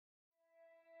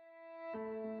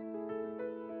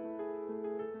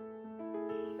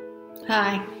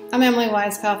Hi, I'm Emily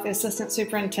Weiskopf, the Assistant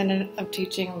Superintendent of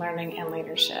Teaching, Learning, and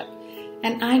Leadership.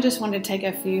 And I just wanted to take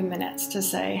a few minutes to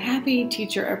say Happy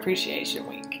Teacher Appreciation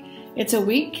Week. It's a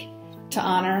week to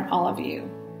honor all of you.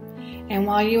 And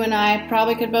while you and I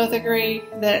probably could both agree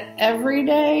that every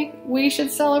day we should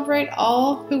celebrate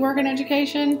all who work in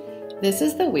education, this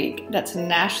is the week that's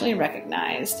nationally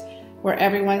recognized where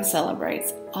everyone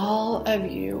celebrates all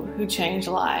of you who change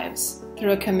lives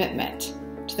through a commitment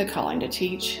to the calling to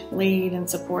teach, lead, and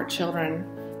support children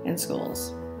in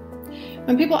schools.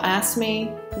 When people ask me,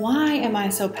 why am I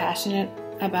so passionate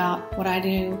about what I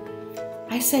do?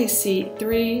 I say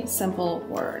three simple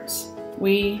words.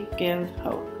 We give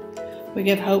hope. We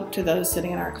give hope to those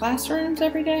sitting in our classrooms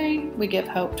every day. We give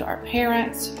hope to our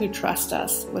parents who trust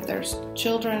us with their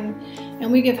children.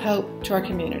 And we give hope to our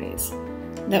communities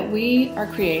that we are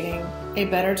creating a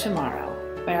better tomorrow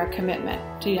by our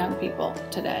commitment to young people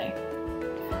today.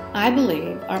 I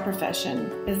believe our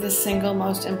profession is the single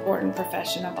most important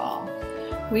profession of all.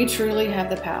 We truly have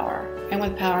the power, and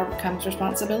with power comes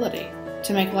responsibility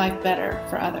to make life better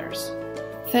for others.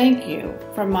 Thank you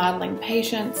for modeling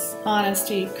patience,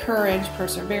 honesty, courage,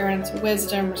 perseverance,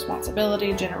 wisdom,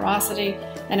 responsibility, generosity,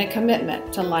 and a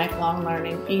commitment to lifelong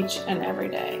learning each and every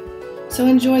day. So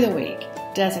enjoy the week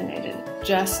designated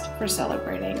just for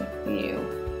celebrating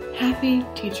you. Happy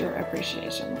Teacher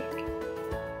Appreciation Week.